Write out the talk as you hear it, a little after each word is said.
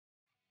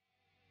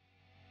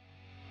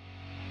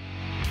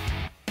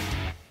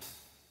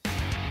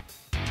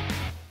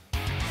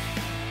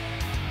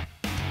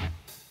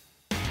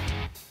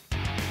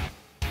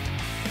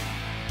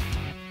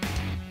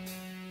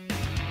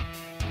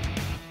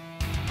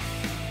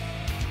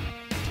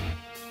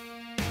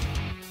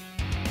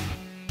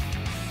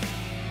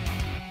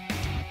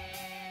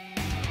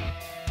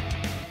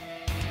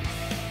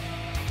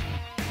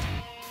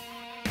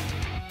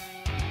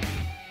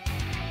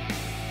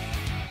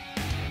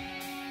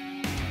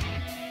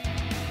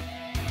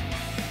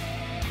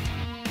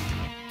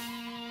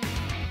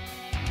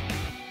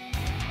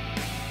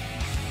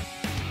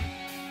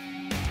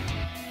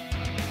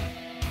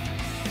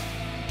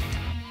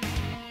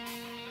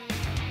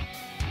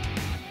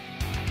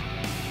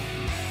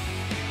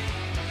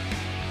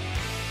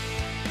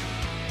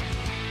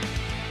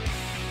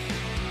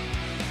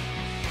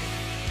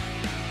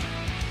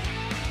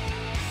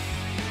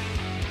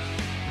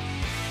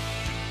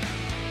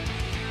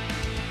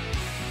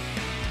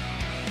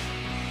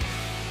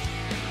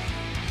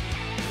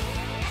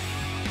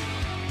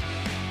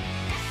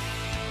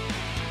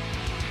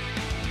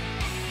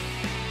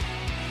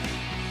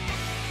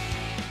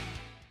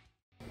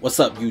What's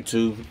up,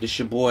 YouTube? This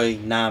your boy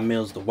 9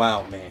 Mills the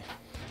Wild Man,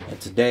 and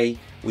today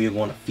we are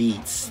going to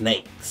feed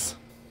snakes.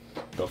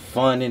 The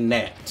fun in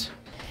that.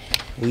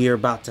 We are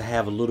about to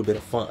have a little bit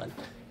of fun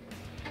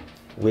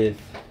with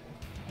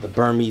the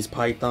Burmese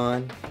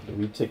python, the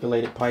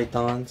reticulated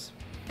pythons.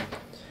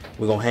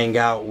 We're gonna hang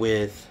out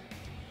with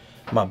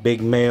my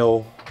big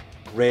male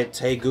red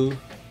tegu,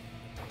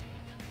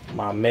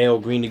 my male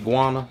green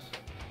iguana.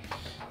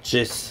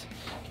 Just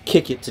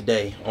kick it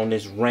today on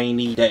this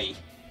rainy day.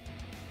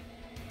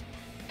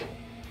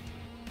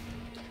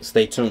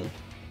 Stay tuned.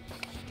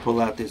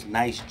 Pull out this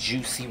nice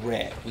juicy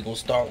rat. We're gonna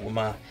start with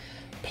my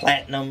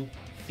platinum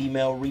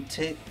female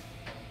retic.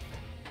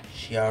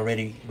 She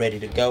already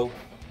ready to go.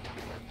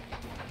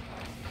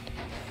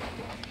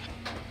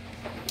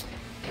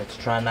 Let's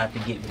try not to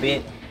get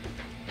bit.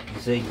 You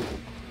see?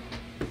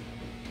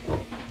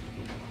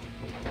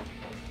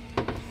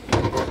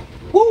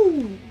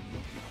 Woo!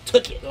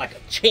 Took it like a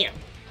champ.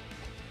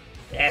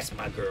 That's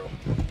my girl.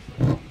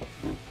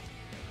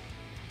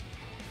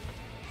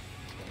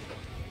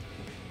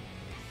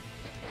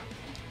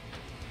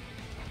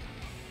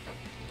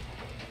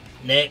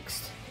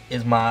 Next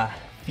is my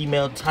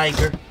female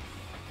tiger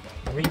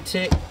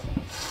retic.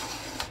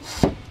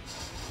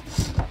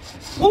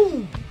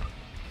 Woo!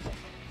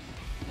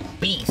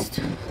 Beast.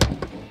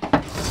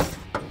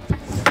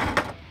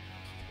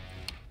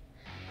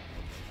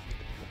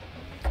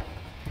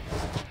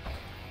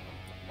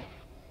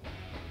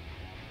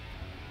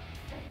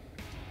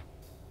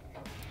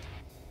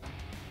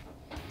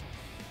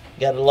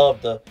 Gotta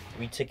love the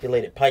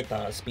reticulated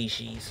python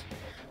species.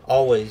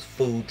 Always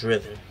food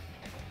driven.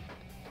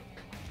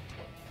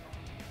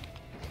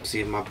 See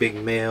if my big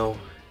male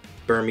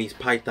Burmese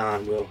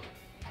python will.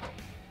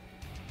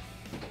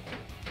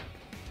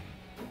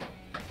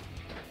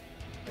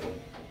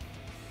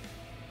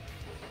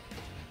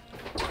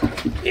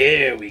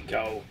 There we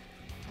go.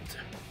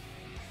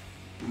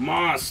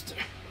 Monster.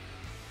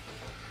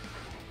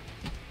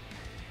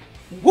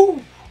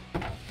 Woo!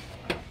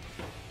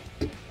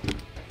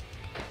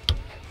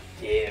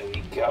 There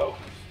we go.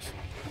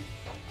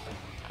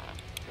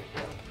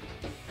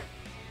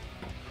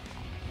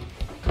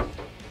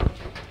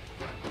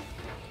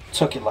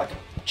 Took it like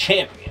a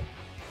champion.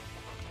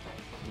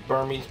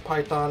 Burmese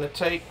python to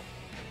take.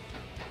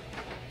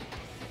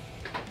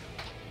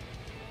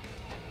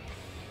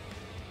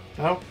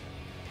 No?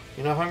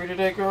 You not hungry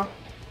today, girl?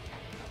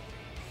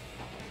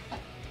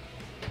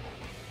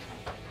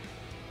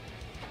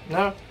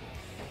 No?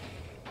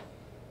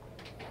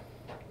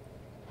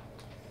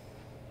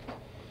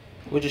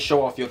 We'll just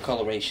show off your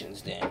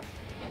colorations then.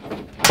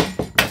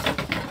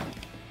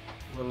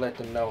 We'll let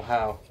them know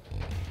how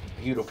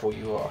beautiful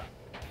you are.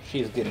 She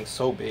is getting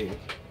so big.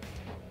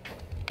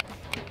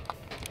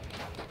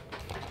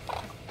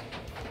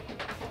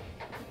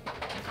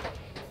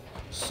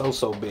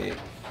 So big.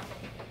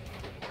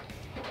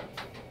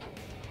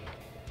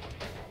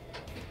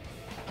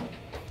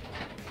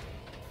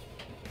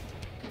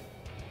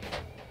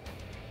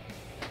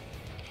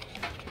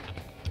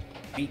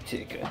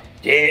 Ticker.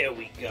 There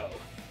we go.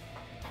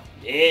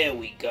 There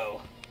we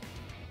go.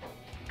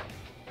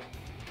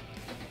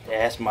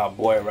 That's my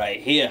boy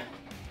right here.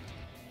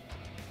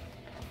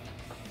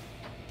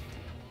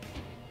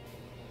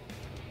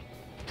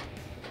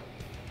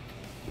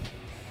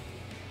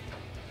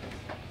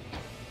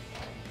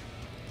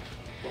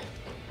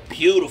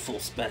 Beautiful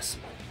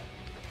specimen.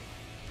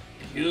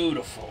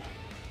 Beautiful.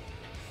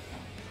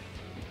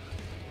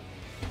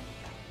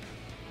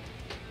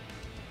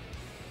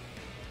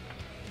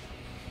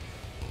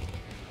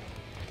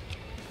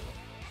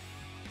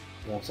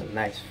 Wants a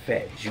nice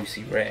fat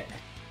juicy rat.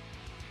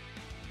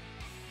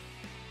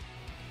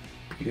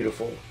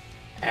 Beautiful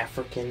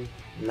African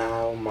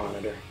Nile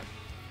monitor.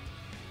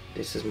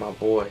 This is my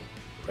boy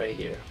right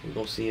here. We're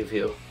gonna see if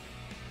he'll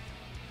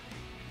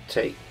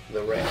take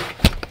the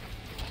rat.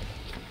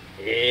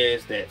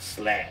 There's that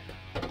slap.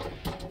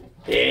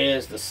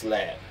 There's the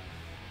slap.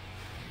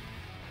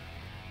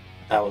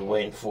 I was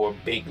waiting for a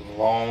big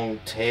long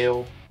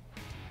tail.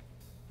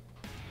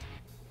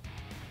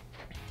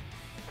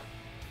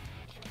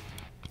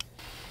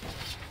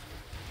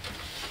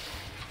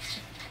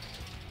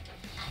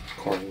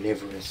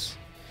 Carnivorous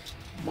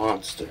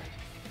monster.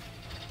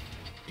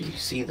 Do you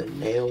see the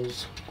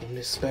nails on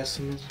this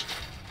specimen?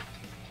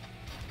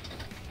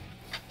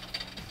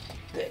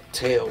 That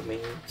tail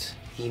means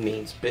he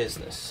means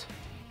business.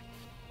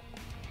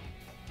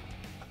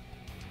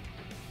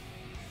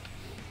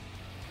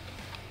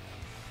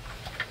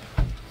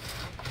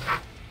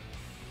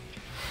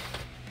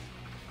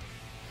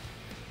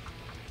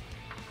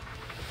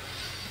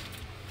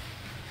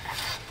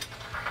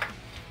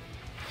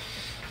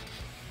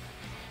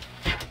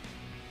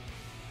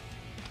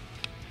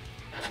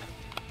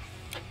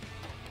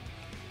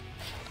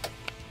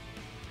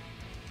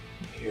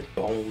 Hear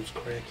bones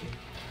cracking.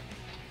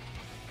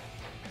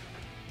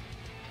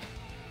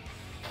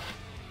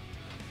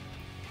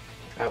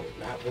 I would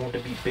not want to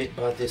be bit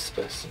by this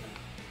specimen.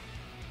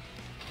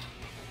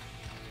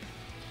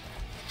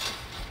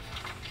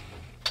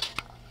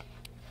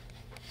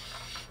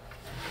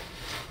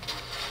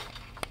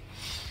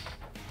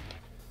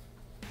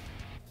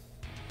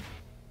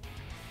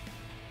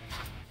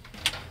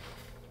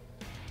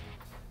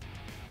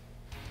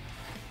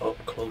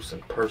 close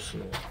and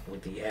personal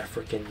with the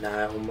African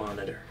Nile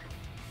monitor.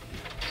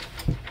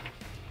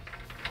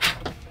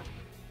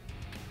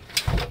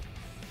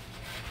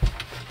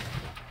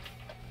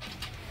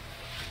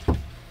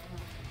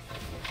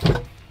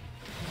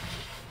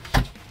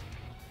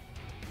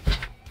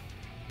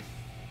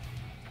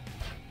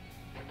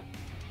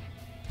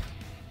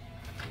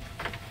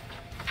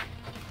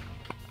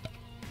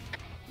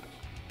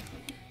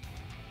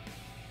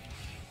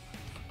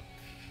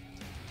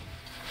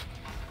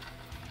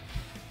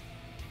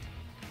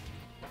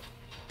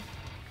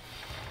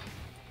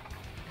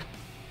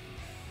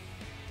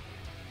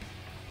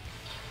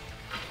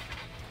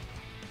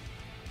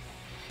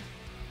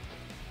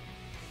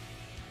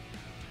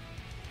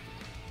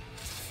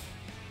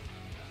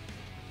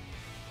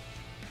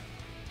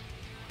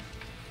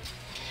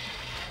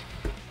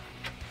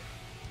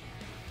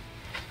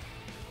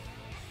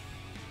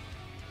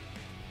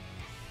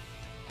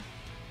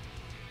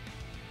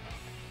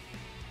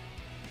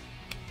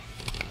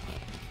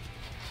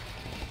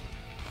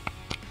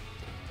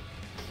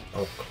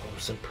 Up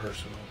close and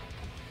personal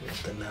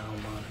with the Nile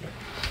monitor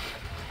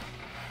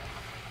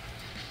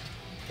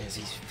as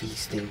he's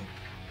feasting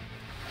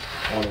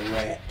on a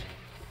rat.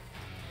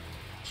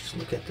 Just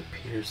look at the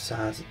pure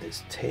size of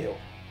this tail.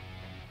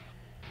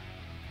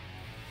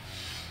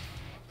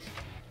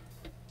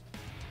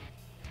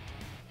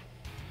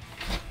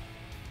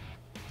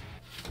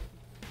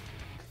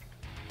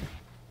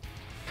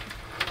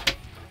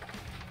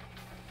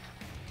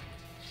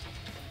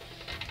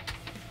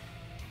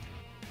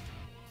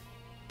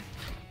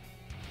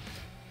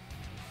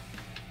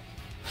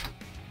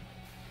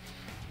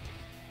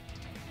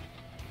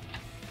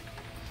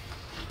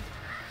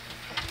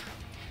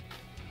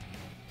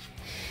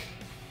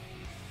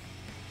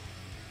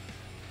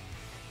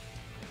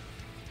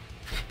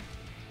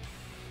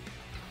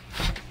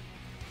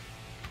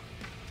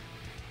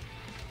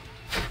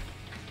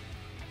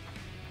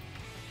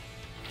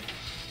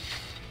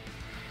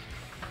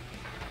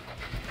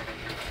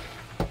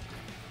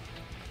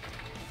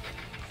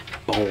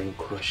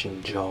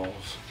 Bone-crushing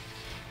jaws,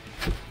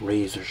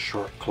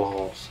 razor-sharp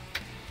claws.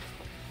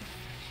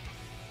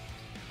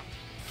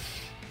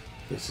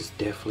 This is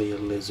definitely a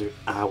lizard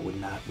I would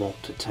not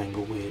want to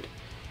tangle with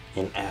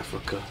in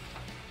Africa.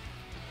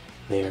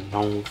 They are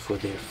known for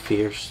their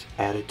fierce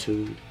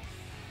attitude.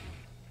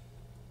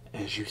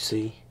 As you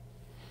see,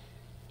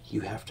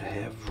 you have to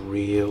have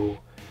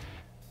real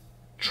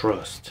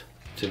trust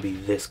to be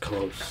this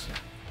close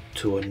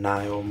to a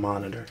Nile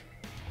monitor.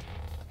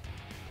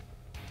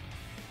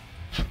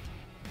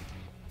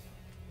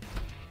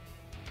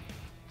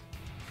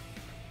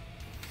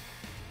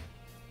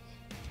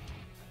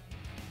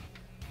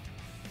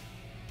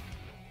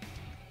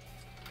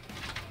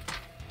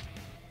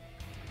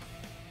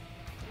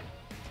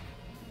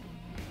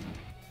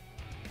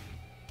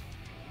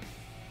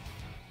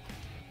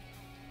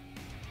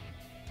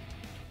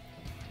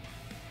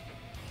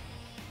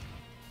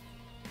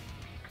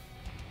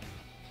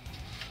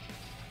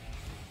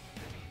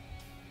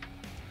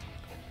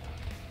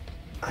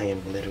 I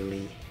am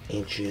literally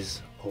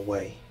inches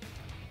away.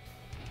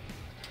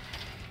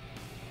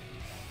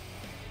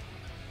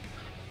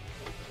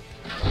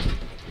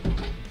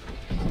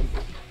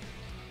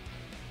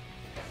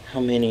 How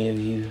many of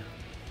you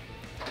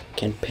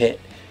can pet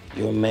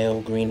your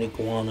male green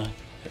iguana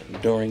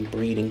during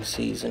breeding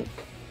season?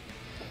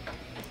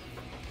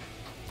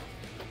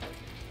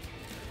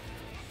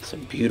 It's a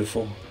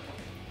beautiful,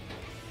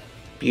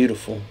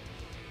 beautiful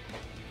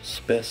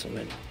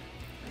specimen.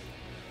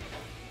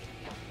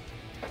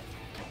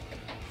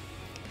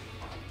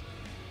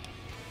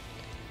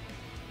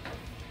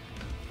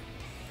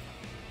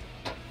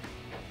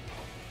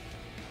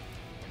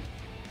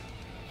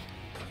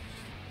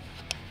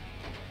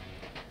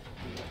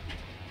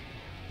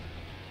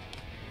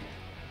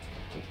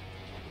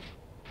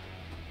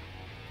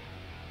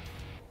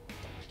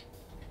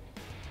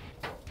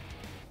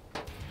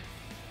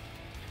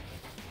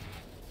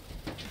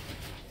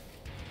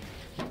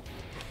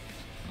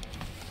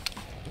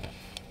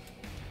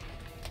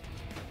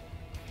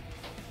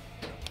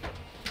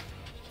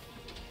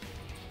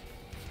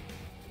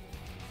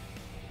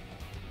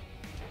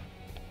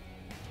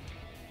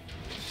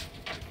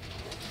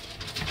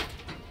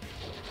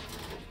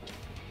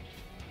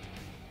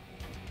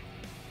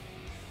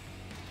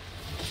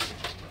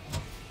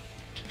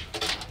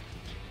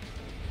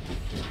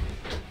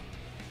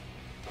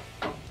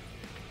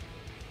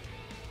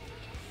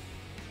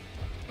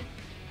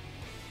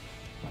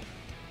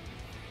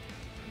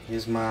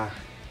 Here's my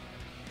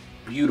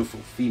beautiful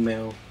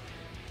female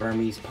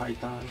Burmese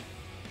python.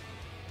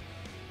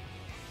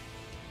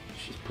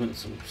 She's putting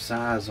some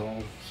size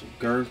on, some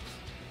girth.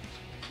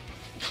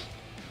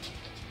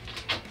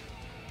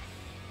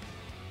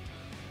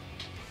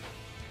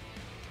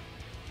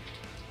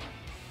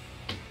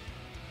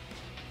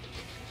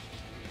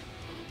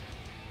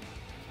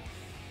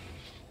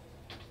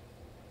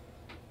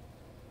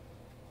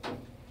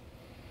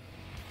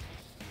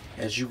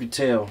 As you can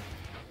tell,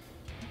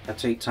 I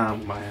take time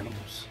with my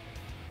animals.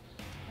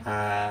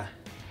 I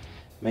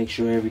Make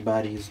sure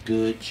everybody is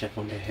good. Check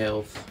on their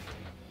health.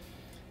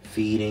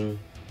 Feeding.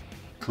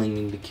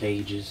 Cleaning the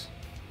cages.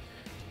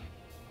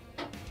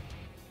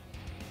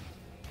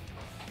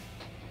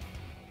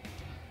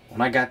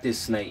 When I got this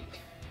snake,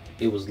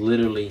 it was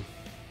literally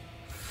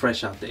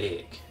fresh out the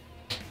egg.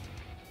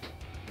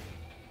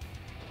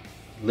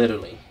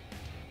 Literally.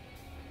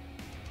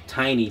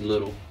 Tiny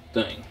little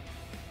thing.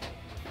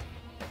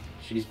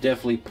 She's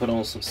definitely put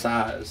on some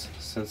size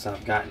since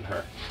I've gotten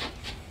her.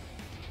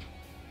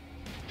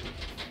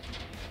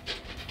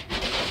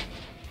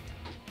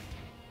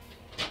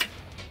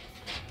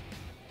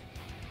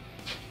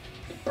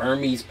 The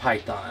Burmese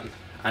python.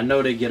 I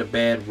know they get a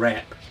bad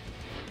rap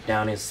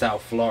down in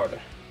South Florida,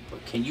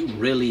 but can you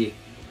really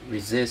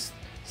resist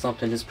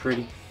something this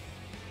pretty?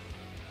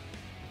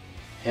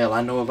 Hell,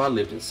 I know if I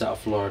lived in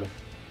South Florida,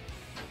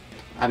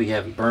 I'd be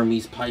having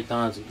Burmese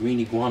pythons and green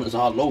iguanas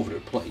all over the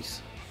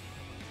place.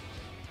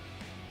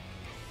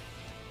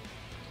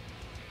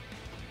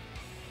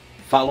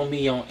 Follow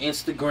me on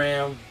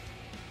Instagram,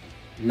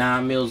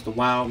 9 Mills the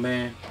Wild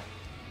Man.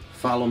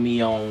 Follow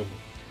me on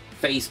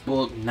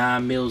Facebook,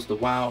 9 Mills the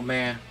Wild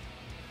Man.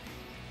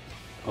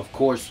 Of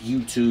course,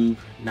 YouTube,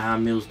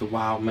 9 Mills the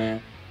Wild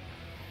Man.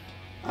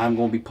 I'm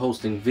going to be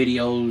posting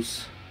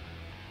videos,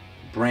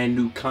 brand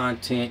new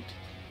content,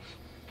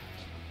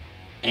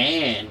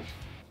 and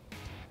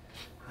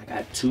I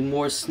got 2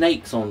 more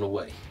snakes on the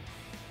way.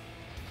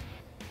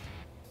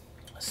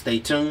 Stay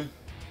tuned.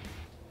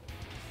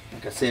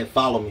 Like I said,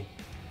 follow me.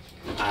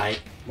 Alright,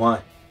 1.